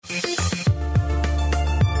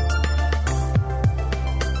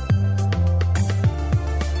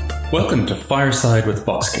Welcome to Fireside with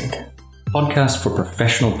Voxgig, a podcast for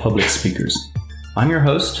professional public speakers. I'm your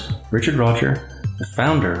host, Richard Roger, the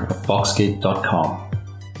founder of Voxgig.com,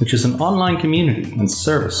 which is an online community and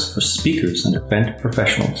service for speakers and event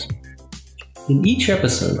professionals. In each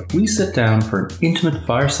episode, we sit down for an intimate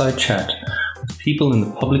fireside chat with people in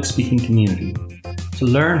the public speaking community to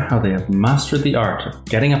learn how they have mastered the art of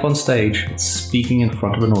getting up on stage and speaking in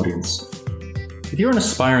front of an audience. If you're an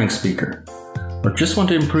aspiring speaker, or just want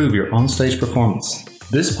to improve your onstage performance,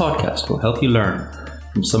 this podcast will help you learn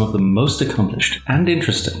from some of the most accomplished and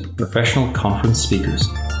interesting professional conference speakers.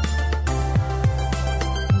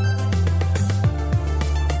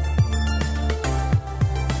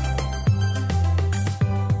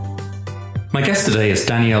 My guest today is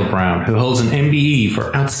Danielle Brown, who holds an MBE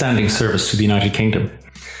for Outstanding Service to the United Kingdom.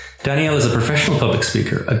 Danielle is a professional public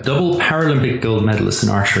speaker, a double Paralympic gold medalist in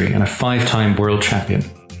archery, and a 5-time world champion.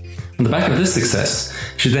 On the back of this success,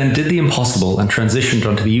 she then did the impossible and transitioned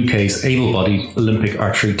onto the UK's able-bodied Olympic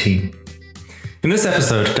archery team. In this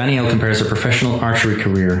episode, Danielle compares her professional archery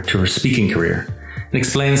career to her speaking career and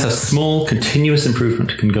explains how small, continuous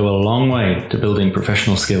improvement can go a long way to building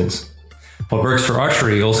professional skills. What works for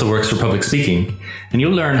archery also works for public speaking, and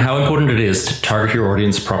you'll learn how important it is to target your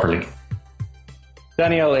audience properly.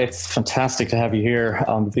 Danielle, it's fantastic to have you here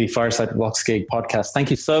on the Fireside with Voxgig podcast. Thank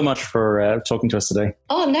you so much for talking to us today.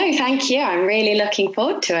 Oh, no, thank you. I'm really looking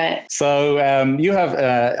forward to it. So you have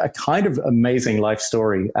a kind of amazing life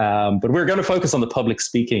story, but we're going to focus on the public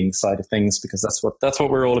speaking side of things because that's what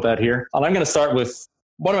we're all about here. And I'm going to start with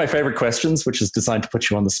one of my favorite questions, which is designed to put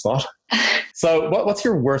you on the spot. So what's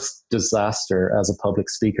your worst disaster as a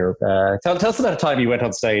public speaker? Tell us about a time you went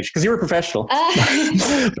on stage, because you were a professional.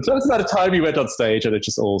 Tell us about a time you went on sage and it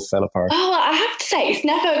just all fell apart. Oh, I have to say, it's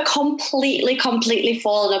never completely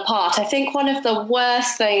fallen apart. I think one of the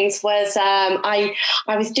worst things was I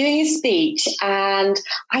was doing a speech and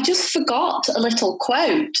I just forgot a little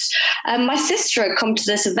quote. My sister had come to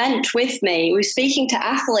this event with me. We were speaking to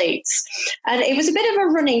athletes, and it was a bit of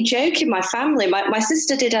a running joke in my family. My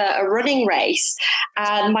sister did a running race,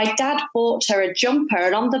 and my dad bought her a jumper,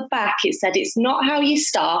 and on the back it said, "It's not how you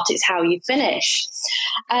start, it's how you finish."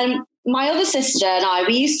 And my other sister and I,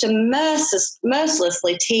 we used to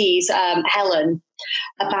mercilessly tease Helen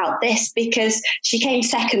about this because she came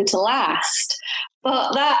second to last.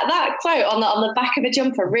 But that quote on the back of a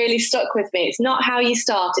jumper really stuck with me. It's not how you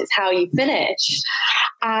start, it's how you finish.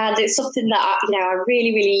 And it's something that I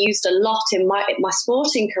really used a lot in my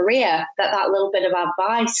sporting career, that little bit of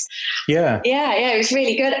advice. Yeah, it was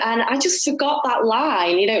really good. And I just forgot that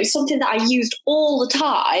line. It was something that I used all the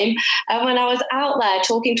time. And when I was out there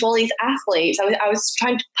talking to all these athletes, I was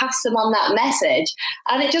trying to pass them on that message.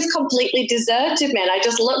 And it just completely deserted me. And I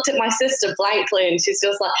just looked at my sister blankly, and she's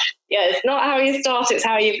just like, "Yeah, it's not how you start, it's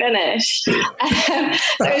how you finish." So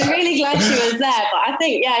I was really glad she was there. But I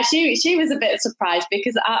think, she was a bit surprised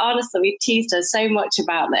because honestly, we teased her so much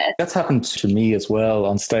about this. That's happened to me as well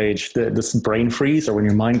on stage, this brain freeze, or when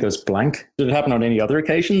your mind goes blank. Did it happen on any other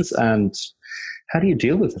occasions? And how do you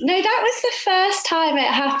deal with it? No, that was the first time it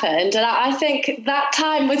happened. And I think that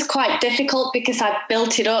time was quite difficult because I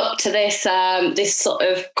built it up to this this sort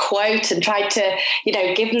of quote and tried to,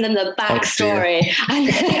 give them the backstory. Oh, I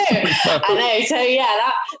know. So,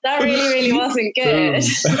 that really wasn't good.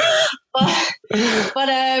 But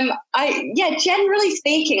generally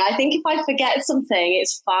speaking, I think if I forget something,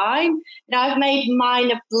 it's fine. I've made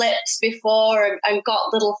minor blips before and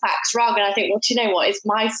got little facts wrong, and I think, well, do you know what? It's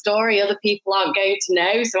my story. Other people aren't going to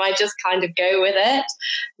know, so I just kind of go with it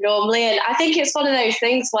normally. And I think it's one of those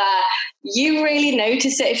things where you really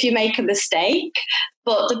notice it if you make a mistake,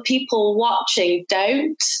 but the people watching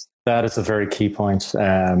don't. That is a very key point.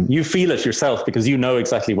 You feel it yourself because you know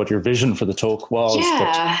exactly what your vision for the talk was.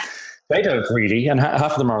 Yeah. But they don't really, and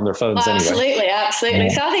half of them are on their phones anyway. Absolutely. Yeah. So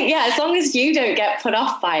I think, as long as you don't get put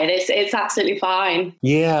off by it, it's absolutely fine.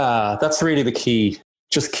 Yeah, that's really the key.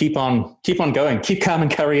 Just keep on going, keep calm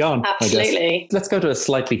and carry on. Absolutely. Let's go to a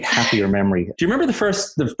slightly happier memory. Do you remember the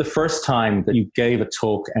first time that you gave a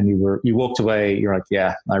talk and you walked away? You're like,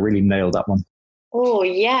 yeah, I really nailed that one. Oh,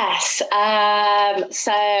 yes.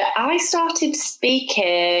 So I started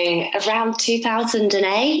speaking around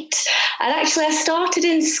 2008. And actually, I started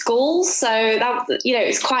in school. So that,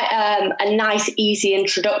 it's quite a nice, easy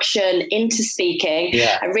introduction into speaking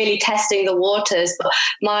and really testing the waters. But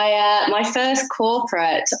my first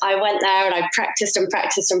corporate, I went there and I practiced. And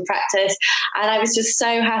I was just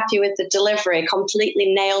so happy with the delivery,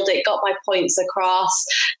 completely nailed it, got my points across,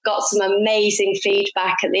 got some amazing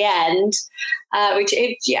feedback at the end.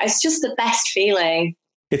 it's just the best feeling.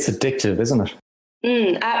 It's addictive, isn't it?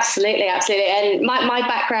 Absolutely. And my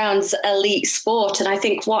background's elite sport. And I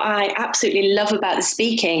think what I absolutely love about the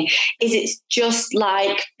speaking is it's just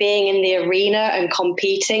like being in the arena and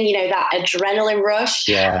competing, that adrenaline rush.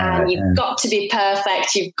 Yeah. And you've got to be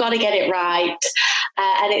perfect. You've got to get it right.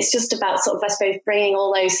 And it's just about sort of, I suppose, bringing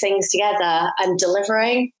all those things together and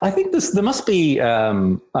delivering. I think there must be,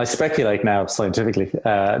 I speculate now scientifically,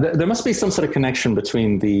 there must be some sort of connection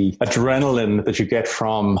between the adrenaline that you get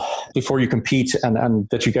from before you compete and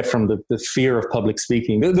that you get from the fear of public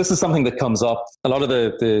speaking. This is something that comes up. A lot of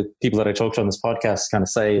the people that I talk to on this podcast kind of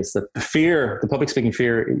say is that the public speaking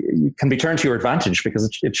fear can be turned to your advantage because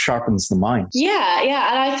it sharpens the mind. Yeah.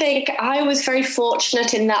 And I think I was very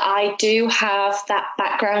fortunate in that I do have that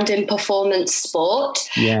background in performance sport.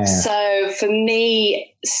 Yeah. So for me,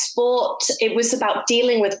 sport, it was about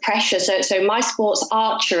dealing with pressure. So my sport's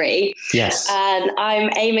archery. Yes. And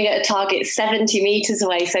I'm aiming at a target 70 meters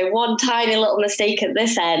away. So one tiny little mistake at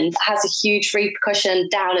this end has a huge repercussion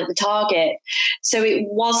down at the target. So it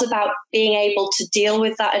was about being able to deal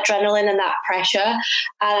with that adrenaline and that pressure. And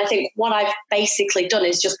I think what I've basically done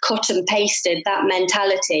is just cut and pasted that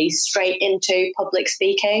mentality straight into public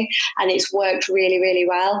speaking. And it's worked really, really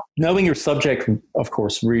well. Knowing your subject, of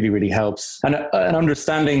course, really, really helps. And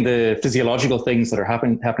understanding the physiological things that are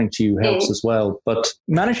happening to you helps as well. But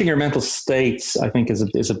managing your mental states, I think,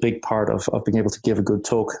 is a big part of being able to give a good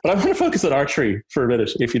talk. But I want to focus on archery for a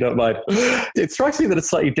minute, if you don't mind. It strikes me that it's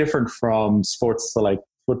slightly different from sports like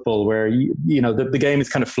football, where the game is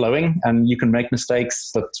kind of flowing and you can make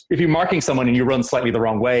mistakes, but if you're marking someone and you run slightly the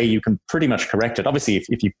wrong way, you can pretty much correct it. Obviously,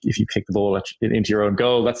 if you kick the ball into your own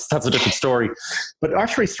goal, that's a different story. But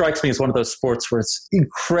archery strikes me as one of those sports where it's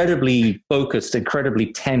incredibly focused,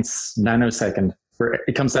 incredibly tense nanosecond, where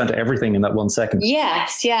it comes down to everything in that 1 second.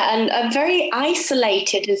 Yes, yeah, and very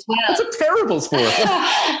isolated as well. It's a terrible sport.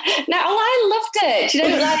 I loved it.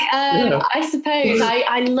 I suppose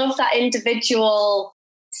I love that individual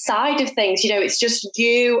side of things. It's just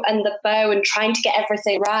you and the bow and trying to get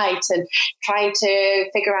everything right and trying to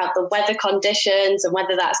figure out the weather conditions and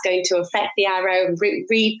whether that's going to affect the arrow and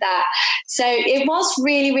read that. So it was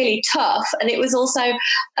really, really tough. And it was also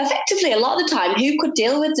effectively a lot of the time who could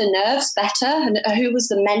deal with the nerves better and who was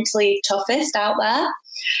the mentally toughest out there.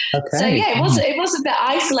 Okay. So yeah, it was a bit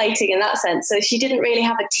isolating in that sense. So she didn't really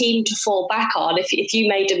have a team to fall back on. If you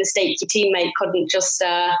made a mistake, your teammate couldn't just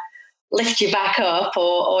lift you back up,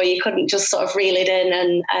 or you couldn't just sort of reel it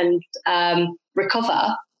in and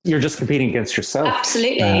recover. You're just competing against yourself.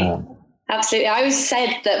 Absolutely. Absolutely. I always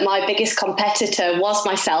said that my biggest competitor was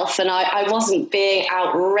myself, and I wasn't being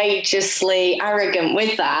outrageously arrogant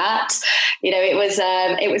with that. It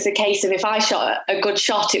was a case of if I shot a good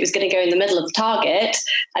shot, it was going to go in the middle of the target.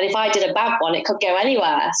 And if I did a bad one, it could go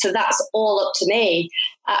anywhere. So that's all up to me.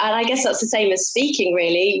 And I guess that's the same as speaking,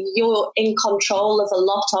 really. You're in control of a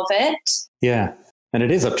lot of it. Yeah. And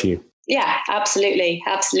it is up to you. Yeah, absolutely.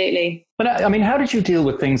 Absolutely. But I mean, how did you deal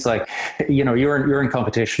with things like, you're in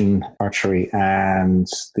competition archery and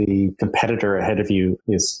the competitor ahead of you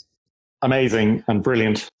is amazing and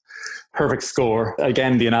brilliant, perfect score.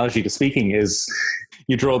 Again, the analogy to speaking is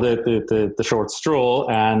you draw the short straw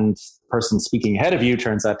and the person speaking ahead of you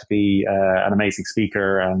turns out to be an amazing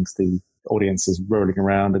speaker and the audience is rolling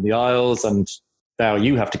around in the aisles and now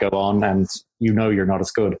you have to go on and you're not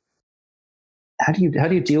as good. How do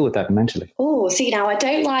you deal with that mentally? Oh, see, now I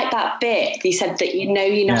don't like that bit. You said that you're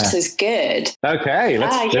not as good. Okay,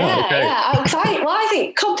 let's do it. Okay. I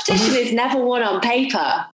think competition is never won on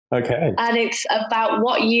paper. Okay. And it's about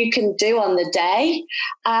what you can do on the day.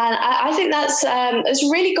 And I think that's a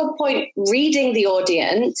really good point, reading the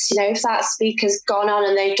audience. If that speaker's gone on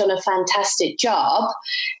and they've done a fantastic job,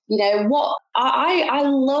 what I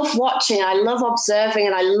love watching, I love observing,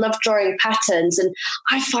 and I love drawing patterns. And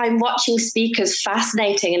I find watching speakers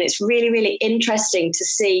fascinating, and it's really, really interesting to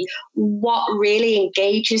see what really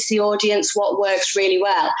engages the audience, what works really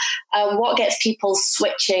well, and what gets people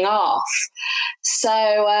switching off. So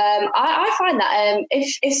I find that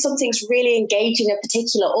if something's really engaging a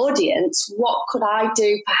particular audience, what could I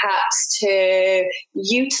do perhaps to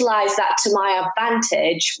utilize that to my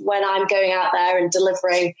advantage when I'm going out there and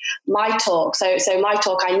delivering my talk? So my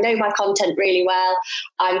talk, I know my content really well.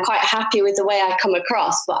 I'm quite happy with the way I come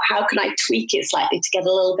across, but how can I tweak it slightly to get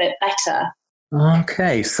a little bit better?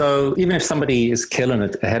 Okay, so even if somebody is killing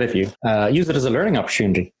it ahead of you, use it as a learning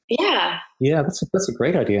opportunity. Yeah, that's a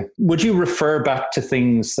great idea. Would you refer back to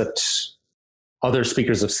things that other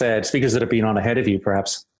speakers have said, speakers that have been on ahead of you,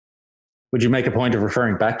 perhaps? Would you make a point of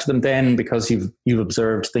referring back to them then because you've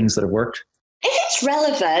observed things that have worked? If it's what's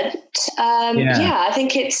relevant, I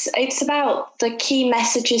think it's about the key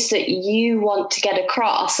messages that you want to get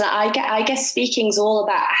across. And I guess speaking's all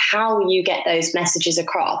about how you get those messages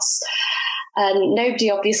across. And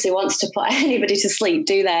nobody obviously wants to put anybody to sleep,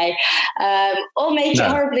 do they? Or make it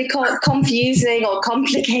horribly confusing or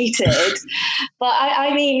complicated. But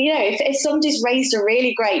I mean, if somebody's raised a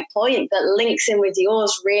really great point that links in with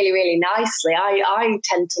yours really, really nicely, I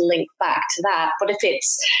tend to link back to that. But if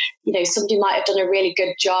it's, somebody might have done a really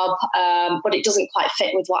good job, but it doesn't quite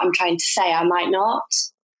fit with what I'm trying to say, I might not.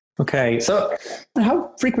 Okay. So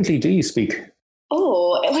how frequently do you speak?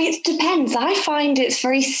 Oh, it depends. I find it's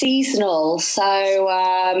very seasonal. So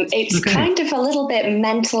it's kind of a little bit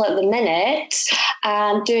mental at the minute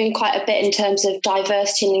and doing quite a bit in terms of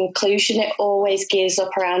diversity and inclusion. It always gears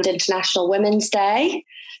up around International Women's Day.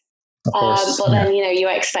 But then, you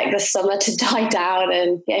expect the summer to die down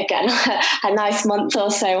and again, a nice month or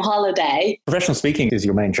so holiday. Professional speaking is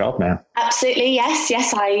your main job now. Absolutely. Yes,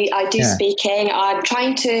 I do speaking. I'm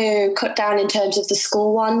trying to cut down in terms of the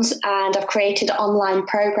school ones, and I've created online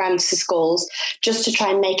programs for schools just to try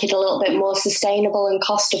and make it a little bit more sustainable and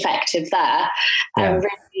cost effective there. And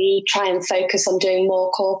really try and focus on doing more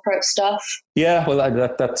corporate stuff. Yeah, well,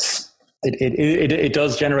 that's... It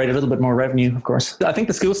does generate a little bit more revenue, of course. I think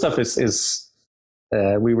the school stuff is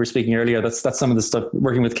we were speaking earlier, that's some of the stuff,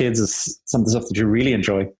 working with kids is some of the stuff that you really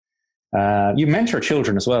enjoy. You mentor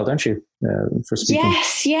children as well, don't you, for speaking?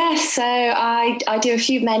 Yes. So I do a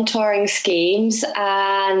few mentoring schemes,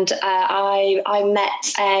 and I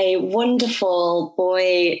met a wonderful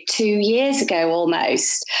boy 2 years ago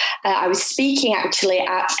almost. I was speaking actually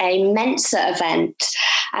at a Mensa event,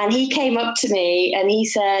 and he came up to me and he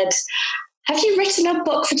said, "Have you written a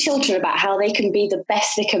book for children about how they can be the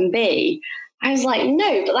best they can be?" I was like,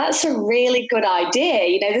 no, but that's a really good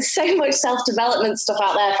idea. There's so much self-development stuff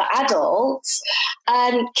out there for adults,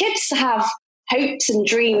 and kids have hopes and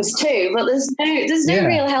dreams too, but there's no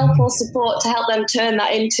real help or support to help them turn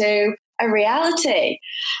that into a reality.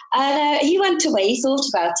 And he went away, he thought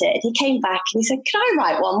about it, he came back and he said, "Can I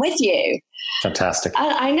write one with you?" Fantastic.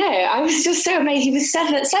 I know, I was just so amazed. He was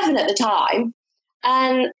seven at the time.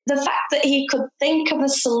 And the fact that he could think of a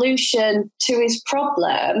solution to his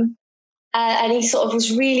problem, and he sort of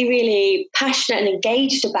was really, really passionate and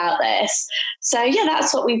engaged about this. So,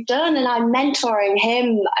 that's what we've done. And I'm mentoring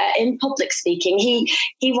him in public speaking.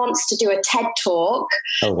 He wants to do a TED Talk.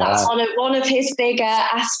 Oh, wow. That's one of his bigger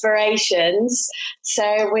aspirations.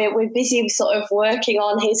 So we're busy sort of working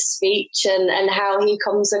on his speech and how he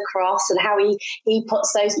comes across and how he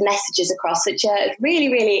puts those messages across, which are really,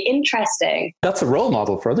 really interesting. That's a role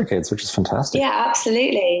model for other kids, which is fantastic. Yeah,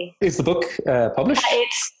 absolutely. Is the book published?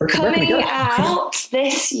 It's coming out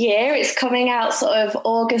this year. It's coming out sort of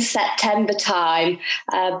August, September time.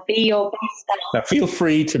 Be Your Best Self. Now feel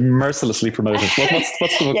free to mercilessly promote it.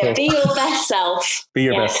 What's the book called? Be Your Best Self. Be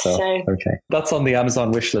Your Best Self. Okay. That's on the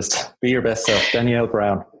Amazon wish list. Be Your Best Self. Danielle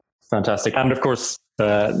Brown. Fantastic. And of course,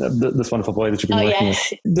 this wonderful boy that you've been working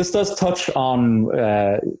with. This does touch on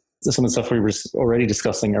some of the stuff we were already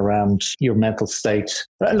discussing around your mental state.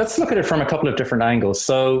 Let's look at it from a couple of different angles.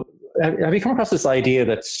 So have you come across this idea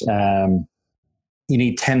that you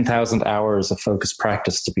need 10,000 hours of focused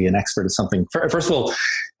practice to be an expert at something? First of all,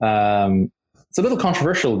 it's a little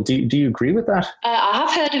controversial. Do you agree with that? I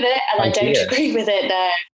have heard of it, and I don't agree with it, no.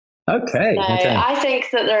 Okay. No, okay. I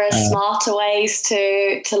think that there are smarter ways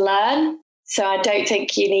to learn. So I don't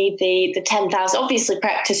think you need the 10,000. Obviously,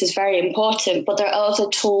 practice is very important, but there are other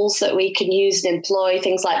tools that we can use and employ,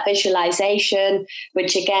 things like visualization,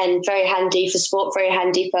 which, again, very handy for sport, very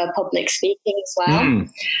handy for public speaking as well.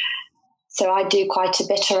 So I do quite a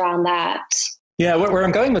bit around that. Yeah, where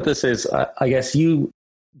I'm going with this is, I guess you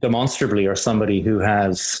demonstrably are somebody who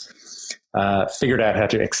has figured out how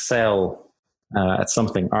to excel at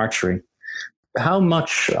something, archery. How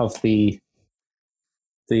much of the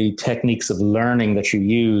techniques of learning that you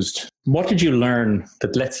used, what did you learn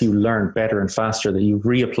that lets you learn better and faster that you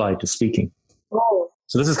reapplied to speaking? Oh.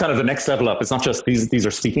 So this is kind of the next level up. It's not just these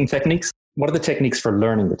are speaking techniques. What are the techniques for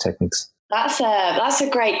learning the techniques? That's a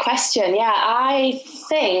great question. Yeah, I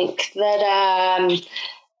think that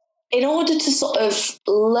in order to sort of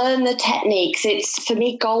learn the techniques, it's, for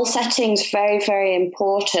me, goal setting is very, very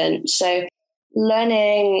important. So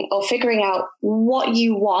learning or figuring out what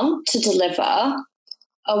you want to deliver,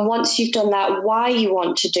 and once you've done that, why you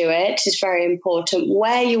want to do it is very important,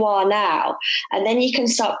 where you are now. And then you can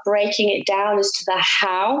start breaking it down as to the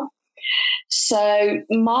how. So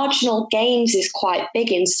marginal gains is quite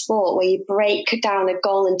big in sport, where you break down a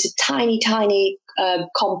goal into tiny, tiny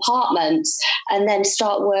compartments and then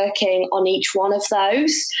start working on each one of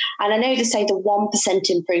those. And I know they say the 1%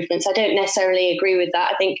 improvements. I don't necessarily agree with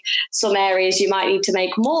that. I think some areas you might need to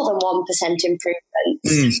make more than 1%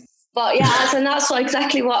 improvements. But yeah, and that's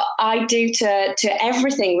exactly what I do to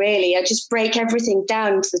everything, really. I just break everything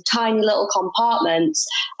down into the tiny little compartments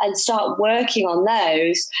and start working on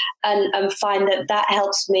those, and find that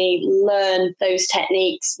helps me learn those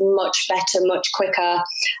techniques much better, much quicker,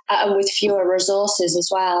 and with fewer resources as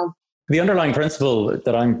well. The underlying principle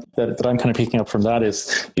that I'm kind of picking up from that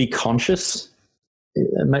is be conscious.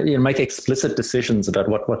 Make explicit decisions about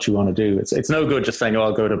what you want to do. It's no good just saying,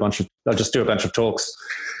 I'll just do a bunch of talks.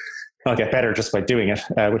 I'll get better just by doing it,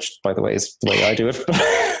 which, by the way, is the way I do it.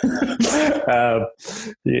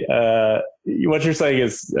 What you're saying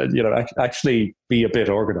is, actually be a bit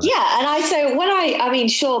organized. Yeah, and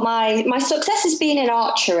sure, my success has been in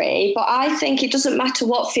archery, but I think it doesn't matter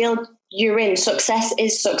what field you're in. Success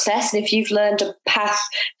is success, and if you've learned a path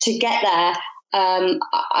to get there,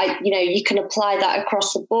 you can apply that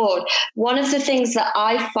across the board. One of the things that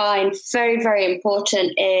I find very, very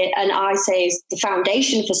important, and I say is the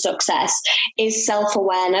foundation for success, is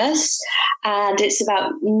self-awareness. And it's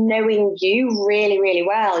about knowing you really, really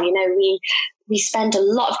well. We spend a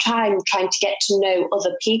lot of time trying to get to know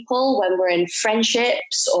other people when we're in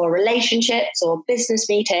friendships or relationships or business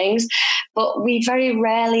meetings, but we very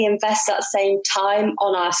rarely invest that same time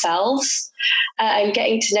on ourselves. And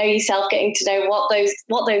getting to know yourself, getting to know what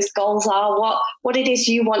those goals are, what it is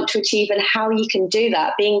you want to achieve, and how you can do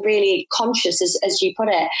that. Being really conscious, as you put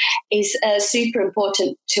it, is super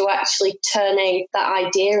important to actually turning that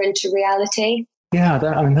idea into reality. Yeah,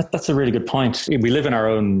 that's a really good point. We live in our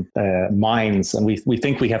own minds, and we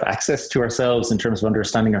think we have access to ourselves in terms of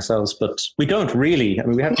understanding ourselves, but we don't really.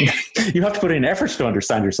 You have to put in effort to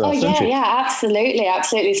understand yourself, don't you? Yeah,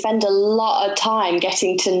 absolutely. Spend a lot of time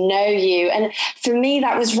getting to know you. And for me,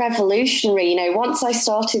 that was revolutionary. Once I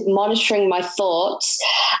started monitoring my thoughts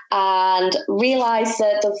and realized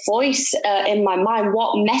that the voice in my mind,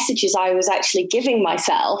 what messages I was actually giving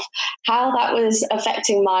myself, how that was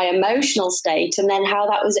affecting my emotional state, and then how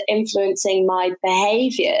that was influencing my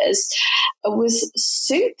behaviors, was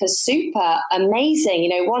super, super amazing.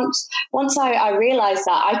 Once I realized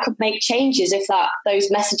that, I could make changes if those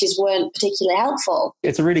messages weren't particularly helpful.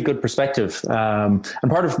 It's a really good perspective. And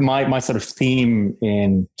part of my sort of theme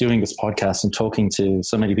in doing this podcast and talking to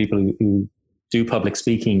so many people who do public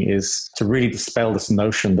speaking is to really dispel this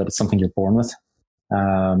notion that it's something you're born with.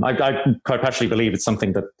 I quite passionately believe it's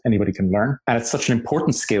something that anybody can learn. And it's such an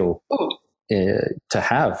important skill to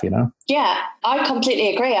have, Yeah, I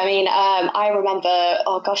completely agree. I remember,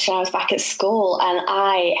 when I was back at school, and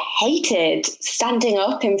I hated standing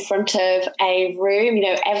up in front of a room,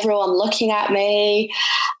 everyone looking at me,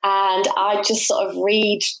 and I just sort of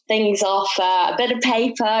read things off a bit of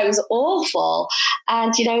paper. It was awful.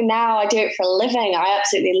 And, now I do it for a living. I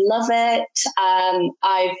absolutely love it.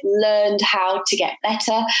 I've learned how to get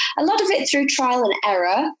better. A lot of it through trial and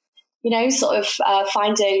error.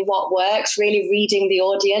 Finding what works, really reading the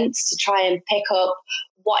audience to try and pick up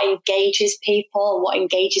what engages people, what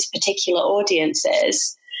engages particular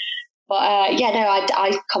audiences. But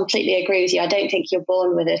I completely agree with you. I don't think you're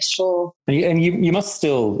born with it at all. And you must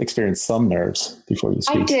still experience some nerves before you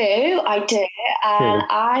speak. I do. And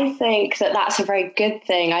I think that's a very good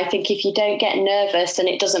thing. I think if you don't get nervous, then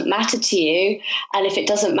it doesn't matter to you. And if it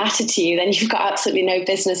doesn't matter to you, then you've got absolutely no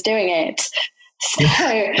business doing it. So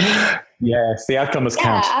yes, the outcome must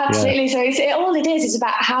count. Absolutely. Yeah. So all it is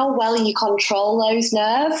about how well you control those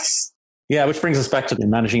nerves. Yeah, which brings us back to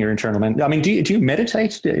managing your internal mental. Do you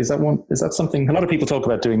meditate? Is that something? A lot of people talk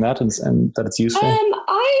about doing that, and that it's useful.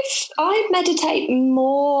 I meditate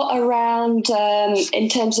more around in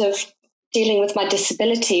terms of dealing with my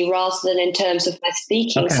disability rather than in terms of my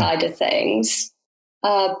speaking side of things.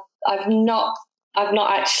 I've not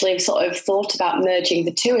actually sort of thought about merging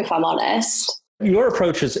the two, if I'm honest. Your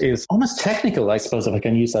approach is almost technical, I suppose, if I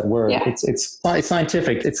can use that word. Yeah. It's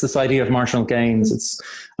scientific. It's this idea of marginal gains.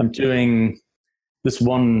 I'm doing this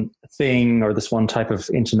one thing or this one type of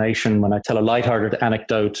intonation when I tell a lighthearted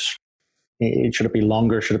anecdote. Should it be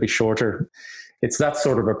longer? Should it be shorter? It's that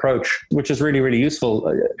sort of approach, which is really, really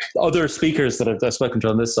useful. Other speakers that I've spoken to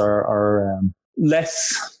on this are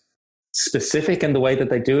less specific in the way that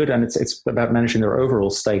they do it, and it's about managing their overall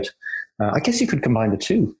state. I guess you could combine the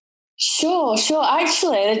two. Sure.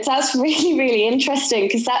 Actually, that's really, really interesting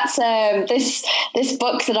because that's this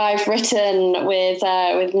book that I've written with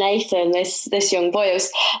Nathan, this young boy.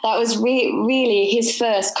 That was really his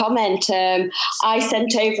first comment. I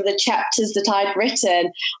sent over the chapters that I'd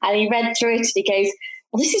written, and he read through it, and he goes,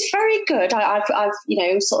 "Well, this is very good. I've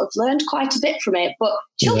sort of learned quite a bit from it, but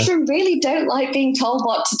children really don't like being told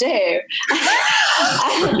what to do."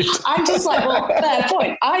 I'm just like, well, fair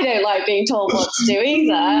point. I don't like being told what to do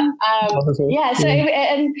either. And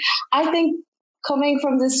I think coming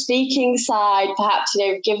from the speaking side, perhaps,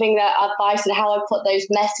 giving that advice and how I put those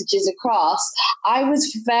messages across, I was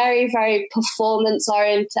very, very performance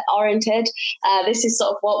oriented. This is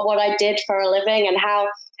sort of what I did for a living, and how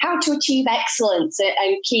to achieve excellence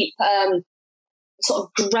and keep sort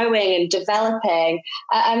of growing and developing.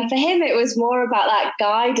 And for him, it was more about that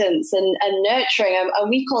guidance and nurturing, and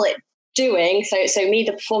we call it doing. So me,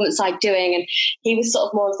 the performance side, doing, and he was sort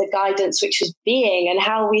of more of the guidance, which was being, and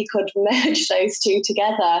how we could merge those two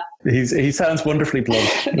together. He sounds wonderfully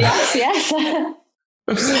blunt. Yes.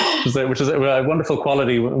 Which is a wonderful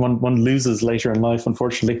quality one loses later in life,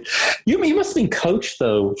 unfortunately. You must have been coached,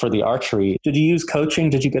 though, for the archery. Did you use coaching?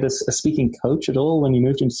 Did you get a speaking coach at all when you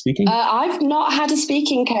moved into speaking? I've not had a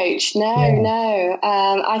speaking coach. No.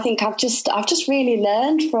 I think I've just really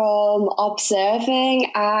learned from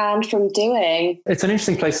observing and from doing. It's an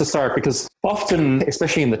interesting place to start because often,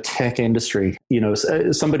 especially in the tech industry,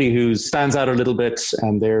 somebody who stands out a little bit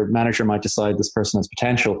and their manager might decide this person has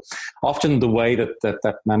potential. Often the way that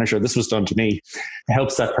manager, this was done to me,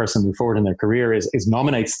 helps that person move forward in their career is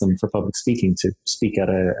nominates them for public speaking, to speak at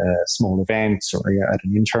a small event or at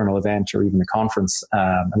an internal event or even a conference.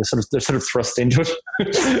 And they're sort of thrust into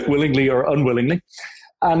it willingly or unwillingly.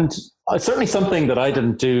 And certainly something that I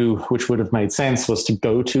didn't do, which would have made sense, was to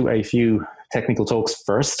go to a few technical talks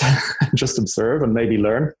first, just observe and maybe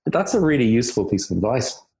learn. But that's a really useful piece of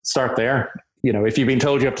advice. Start there. If you've been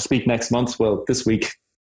told you have to speak next month, well, this week,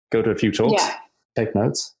 go to a few talks. Yeah. Take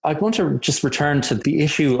notes. I want to just return to the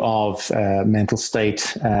issue of mental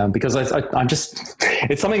state because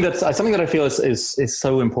it's something that I feel is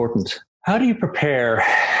so important. How do you prepare?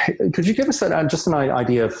 Could you give us just an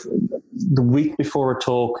idea of the week before a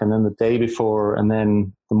talk and then the day before and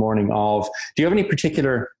then the morning of? Do you have any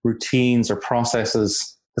particular routines or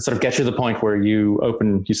processes that sort of get you to the point where you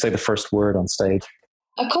say the first word on stage?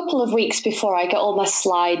 A couple of weeks before, I get all my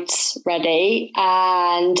slides ready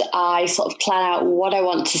and I sort of plan out what I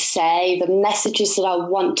want to say, the messages that I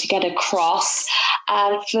want to get across.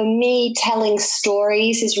 And for me, telling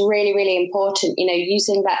stories is really, really important,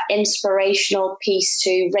 using that inspirational piece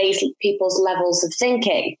to raise people's levels of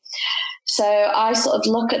thinking. So I sort of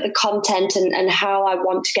look at the content and how I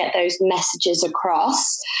want to get those messages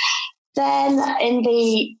across. Then in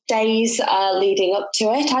the days leading up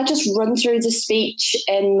to it, I just run through the speech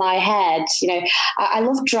in my head. I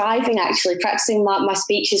love driving, actually, practicing my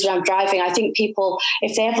speeches when I'm driving. I think people,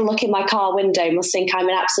 if they ever look in my car window, must think I'm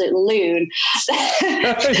an absolute loon.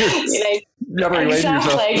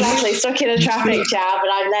 Exactly. Stuck in a traffic jam,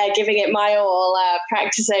 and I'm there giving it my all,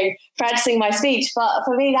 practicing my speech. But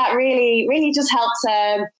for me, that really, really just helps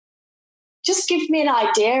just give me an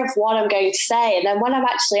idea of what I'm going to say. And then when I'm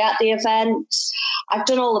actually at the event, I've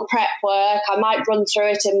done all the prep work. I might run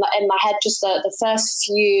through it in my head, just the first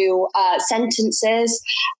few sentences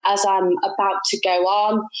as I'm about to go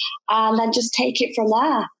on, and then just take it from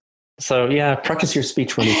there. So yeah, practice your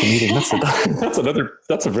speech when you're commuting.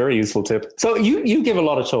 That's a very useful tip. So you give a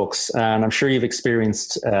lot of talks, and I'm sure you've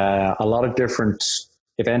experienced a lot of different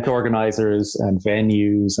event organizers and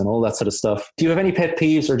venues and all that sort of stuff. Do you have any pet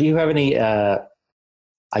peeves, or do you have any,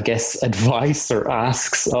 advice or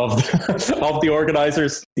asks of the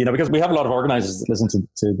organizers? Because we have a lot of organizers that listen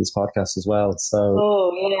to this podcast as well.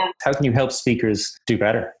 So how can you help speakers do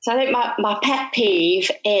better? So I think my pet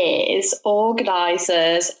peeve is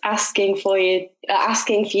organizers asking for you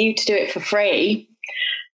to do it for free.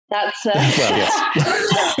 That's yes.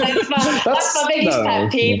 that's my biggest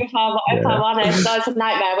pet peeve, if I'm honest. So it's a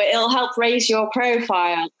nightmare. It'll help raise your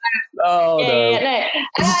profile. Oh,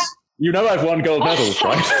 no. I've won gold medals,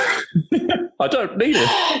 right? I don't need it.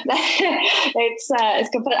 It's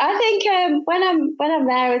good. But I think when I'm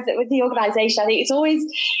there with the organisation, I think it's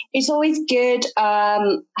always good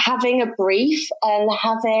having a brief and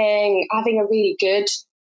having a really good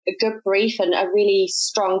brief and a really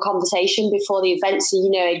strong conversation before the event, so you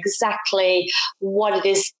know exactly what it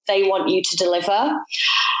is they want you to deliver.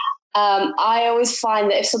 I always find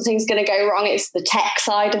that if something's going to go wrong, it's the tech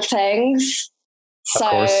side of things. So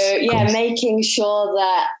of course. Making sure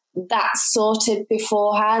that that's sorted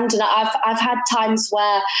beforehand. And I've had times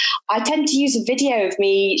where I tend to use a video of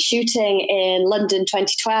me shooting in London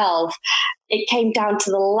 2012. It came down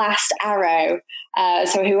to the last arrow.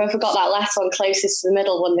 So whoever got that last one closest to the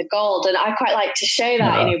middle won the gold. And I quite like to show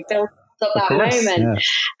that, build up that moment. Yeah.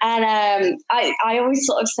 And I always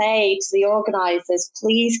sort of say to the organisers,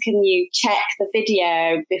 please can you check the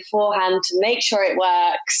video beforehand to make sure it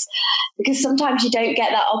works? Because sometimes you don't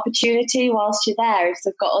get that opportunity whilst you're there if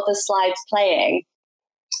they've got other slides playing.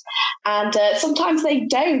 And sometimes they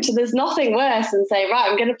don't, and there's nothing worse than saying, right,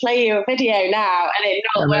 I'm going to play you a video now, and it's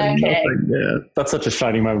not working. Yeah, that's such a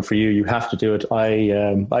shining moment for you. You have to do it.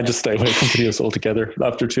 I just stay away from videos altogether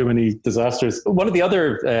after too many disasters. One of the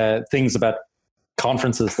other things about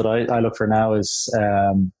conferences that I look for now is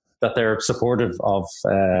that they're supportive of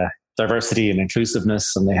diversity and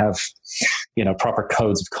inclusiveness, and they have, proper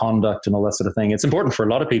codes of conduct and all that sort of thing. It's important for a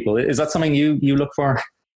lot of people. Is that something you look for?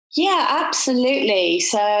 Yeah, absolutely.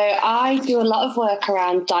 So I do a lot of work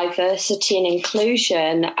around diversity and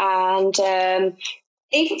inclusion, and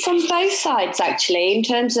even from both sides, actually, in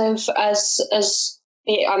terms of as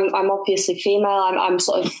I'm obviously female. I'm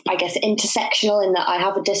sort of, I guess, intersectional in that I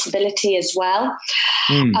have a disability as well.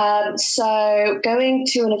 So going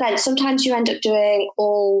to an event, sometimes you end up doing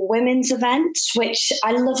all women's events, which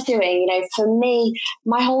I love doing. For me,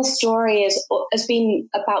 my whole story has been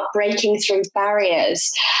about breaking through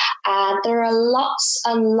barriers. And there are lots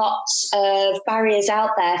and lots of barriers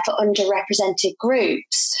out there for underrepresented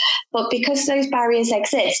groups. But because those barriers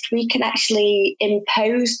exist, we can actually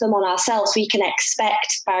impose them on ourselves. We can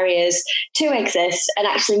expect barriers to exist and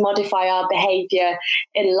actually modify our behaviour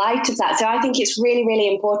in light of that. So I think it's really, really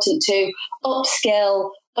important to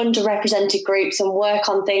upskill underrepresented groups and work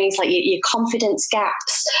on things like your confidence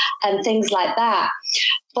gaps and things like that.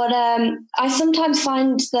 But I sometimes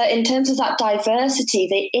find that in terms of that diversity,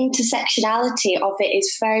 the intersectionality of it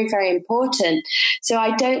is very, very important. So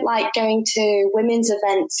I don't like going to women's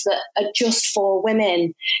events that are just for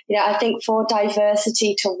women. I think for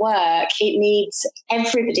diversity to work, it needs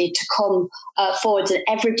everybody to come forward, and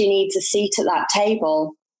everybody needs a seat at that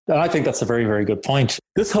table. I think that's a very, very good point.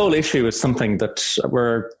 This whole issue is something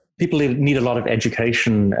where people need a lot of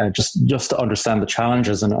education just to understand the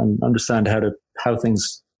challenges and understand how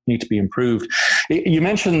things need to be improved. You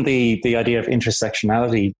mentioned the idea of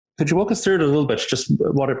intersectionality. Could you walk us through it a little bit, just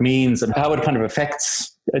what it means and how it kind of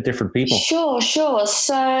affects different people? Sure.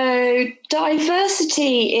 So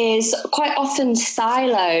diversity is quite often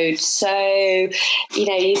siloed. So,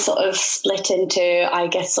 you sort of split into, I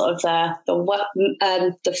guess, sort of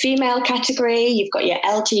the female category. You've got your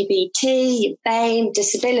LGBT, your BAME,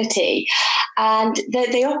 disability, and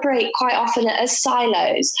they operate quite often as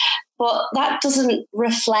silos. But that doesn't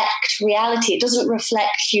reflect reality. It doesn't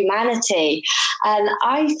reflect humanity. And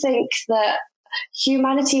I think that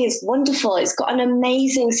humanity is wonderful. It's got an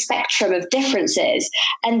amazing spectrum of differences.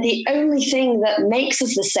 And the only thing that makes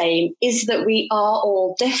us the same is that we are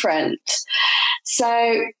all different.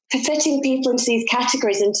 So fitting people into these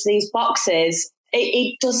categories, into these boxes,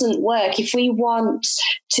 it doesn't work. If we want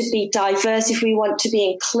to be diverse, if we want to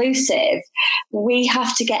be inclusive, we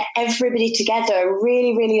have to get everybody together and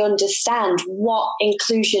really, really understand what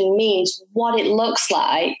inclusion means, what it looks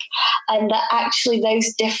like, and that actually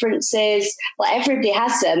those differences, well, everybody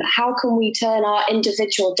has them. How can we turn our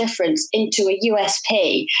individual difference into a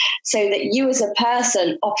USP so that you as a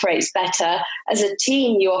person operates better, as a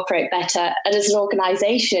team you operate better, and as an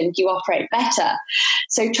organization you operate better?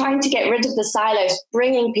 So trying to get rid of the silos,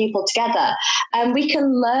 bringing people together, and we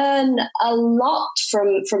can learn a lot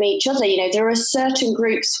from each other. There are certain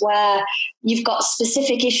groups where you've got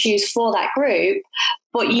specific issues for that group,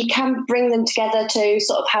 but you can bring them together to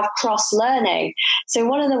sort of have cross-learning. So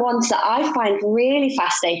one of the ones that I find really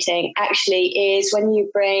fascinating actually is when you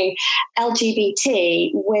bring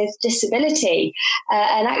LGBT with disability,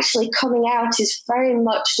 and actually coming out is very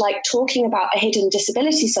much like talking about a hidden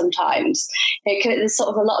disability sometimes. There's sort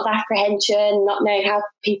of a lot of apprehension, not knowing how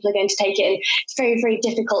people are going to take it, and it's a very, very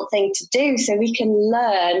difficult thing to do. So we can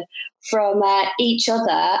learn from each other,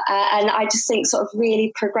 and I just think sort of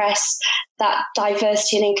really progress that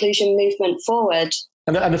diversity and inclusion movement forward.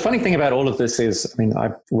 And the funny thing about all of this is, I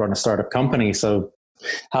run a startup company, so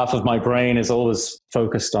half of my brain is always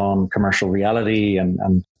focused on commercial reality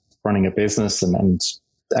and running a business and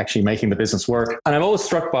actually making the business work. And I'm always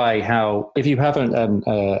struck by how if you have an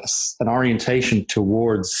orientation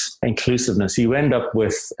towards inclusiveness, you end up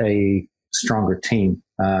with a stronger team.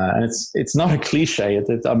 And it's not a cliche.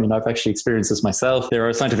 I've actually experienced this myself. There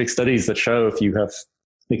are scientific studies that show if you have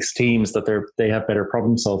mixed teams that they have better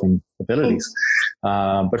problem solving abilities.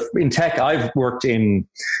 But in tech, I've worked in,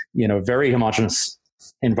 very homogenous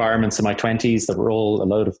environments in my 20s that were all a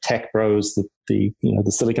load of tech bros, the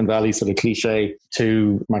Silicon Valley sort of cliche,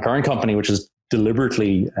 to my current company, which is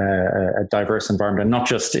deliberately a diverse environment, and not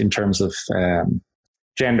just in terms of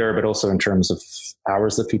gender, but also in terms of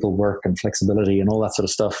hours that people work and flexibility and all that sort of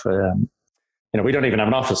stuff. We don't even have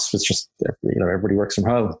an office. It's just, everybody works from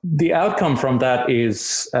home. The outcome from that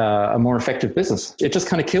is a more effective business. It just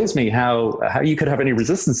kind of kills me how you could have any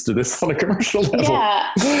resistance to this on a commercial level. Yeah.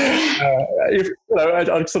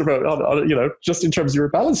 Just in terms of your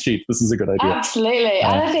balance sheet, this is a good idea. Absolutely.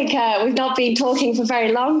 And I think we've not been talking for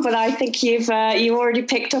very long, but I think you already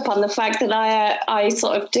picked up on the fact that I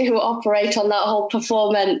sort of do operate on that whole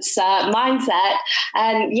performance mindset.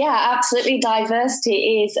 And yeah, absolutely,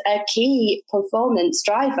 diversity is a key performance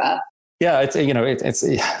driver. Yeah, it's you've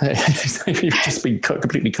just been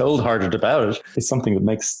completely cold-hearted about it. It's something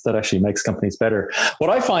that actually makes companies better.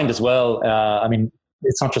 What I find as well,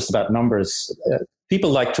 it's not just about numbers.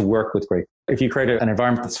 People like to work with great. If you create an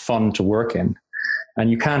environment that's fun to work in,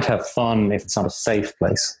 and you can't have fun if it's not a safe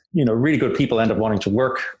place. Really good people end up wanting to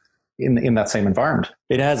work in that same environment.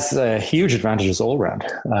 It has huge advantages all around,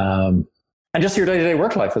 and just your day-to-day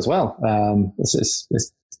work life as well. It's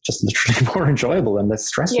just literally more enjoyable and less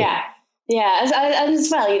stressful. Yeah, and as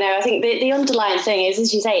well, I think the underlying thing is,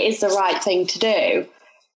 as you say, it is the right thing to do.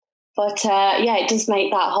 But it does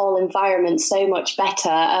make that whole environment so much better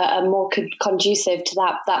and more conducive to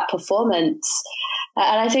that performance.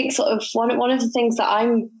 And I think sort of one of the things that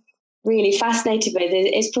I'm really fascinated with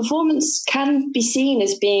is performance can be seen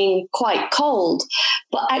as being quite cold,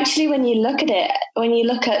 but actually when you look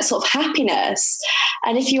at sort of happiness,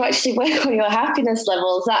 and if you actually work on your happiness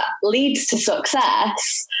levels, that leads to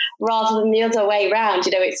success rather than the other way around.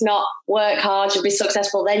 It's not work hard, you'll be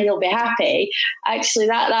successful, then you'll be happy. Actually,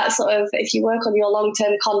 that sort of, if you work on your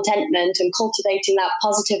long-term contentment and cultivating that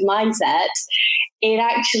positive mindset, it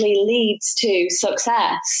actually leads to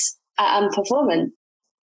success and performance.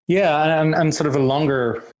 Yeah, and sort of a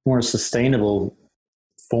longer, more sustainable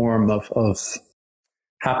form of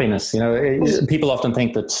happiness. People often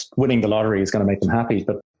think that winning the lottery is going to make them happy,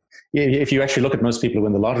 but if you actually look at most people who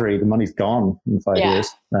win the lottery, the money's gone in 5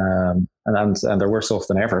 years, and they're worse off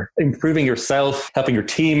than ever. Improving yourself, helping your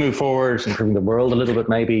team move forward, improving the world a little bit,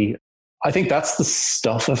 maybe. I think that's the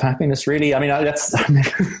stuff of happiness, really.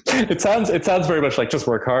 It sounds very much like just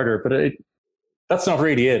work harder, but that's not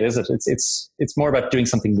really it, is it? It's more about doing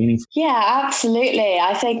something meaningful. Yeah, absolutely.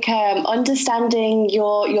 I think understanding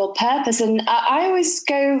your purpose, and I always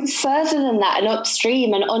go further than that and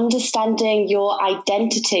upstream, and understanding your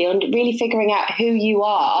identity and really figuring out who you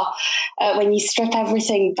are when you strip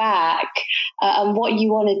everything back and what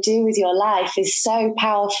you want to do with your life is so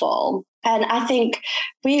powerful. And I think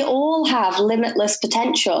we all have limitless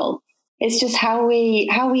potential. It's just how we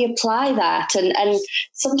apply that. And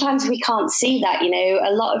sometimes we can't see that,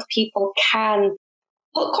 a lot of people can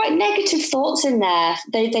put quite negative thoughts in there.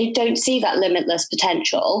 They don't see that limitless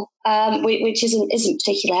potential, which isn't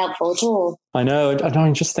particularly helpful at all. I know. I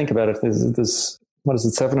mean, just think about it. There's what is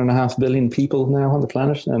it, 7.5 billion people now on the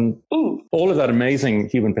planet, and all of that amazing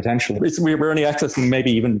human potential. We're only accessing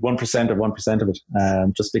maybe even 1% of 1% of it,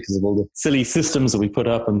 just because of all the silly systems that we put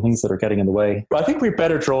up and things that are getting in the way. But I think we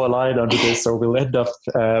better draw a line under this, or we'll end up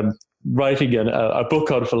writing a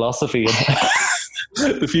book on philosophy and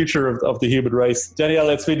the future of the human race.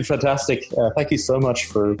 Danielle, it's been fantastic. Thank you so much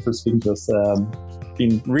for speaking to us.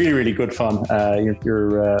 Been really, really good fun.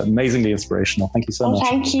 You're amazingly inspirational. Thank you so much.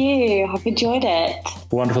 Thank you. I've enjoyed it.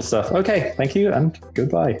 Wonderful stuff. Okay, thank you and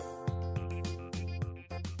goodbye.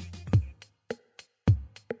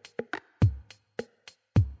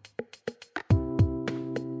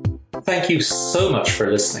 Thank you so much for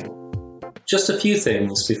listening. Just a few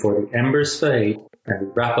things before the embers fade and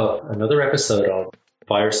we wrap up another episode of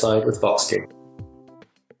Fireside with Voxgig.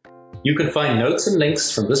 You can find notes and links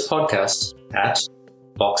from this podcast at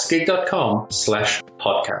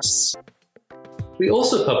voxgig.com/podcasts. We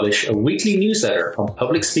also publish a weekly newsletter on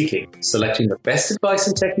public speaking, selecting the best advice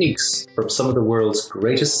and techniques from some of the world's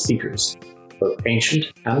greatest speakers, both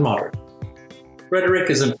ancient and modern. Rhetoric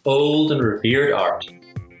is an old and revered art,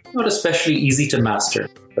 not especially easy to master,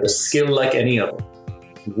 but a skill like any other,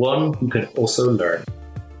 one you can also learn.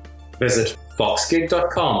 Visit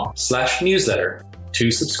voxgig.com/newsletter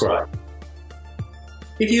to subscribe.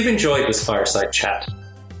 If you've enjoyed this fireside chat,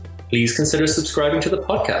 please consider subscribing to the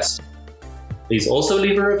podcast. Please also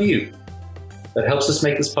leave a review. That helps us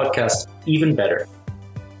make this podcast even better.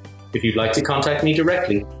 If you'd like to contact me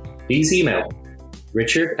directly, please email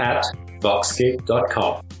richard@voxgig.com.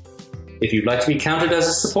 voxgig.com. If you'd like to be counted as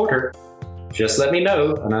a supporter, just let me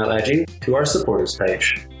know and I'll add you to our supporters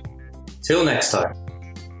page. Till next time,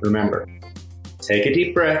 remember, take a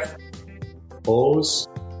deep breath, pause,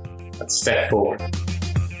 and step forward.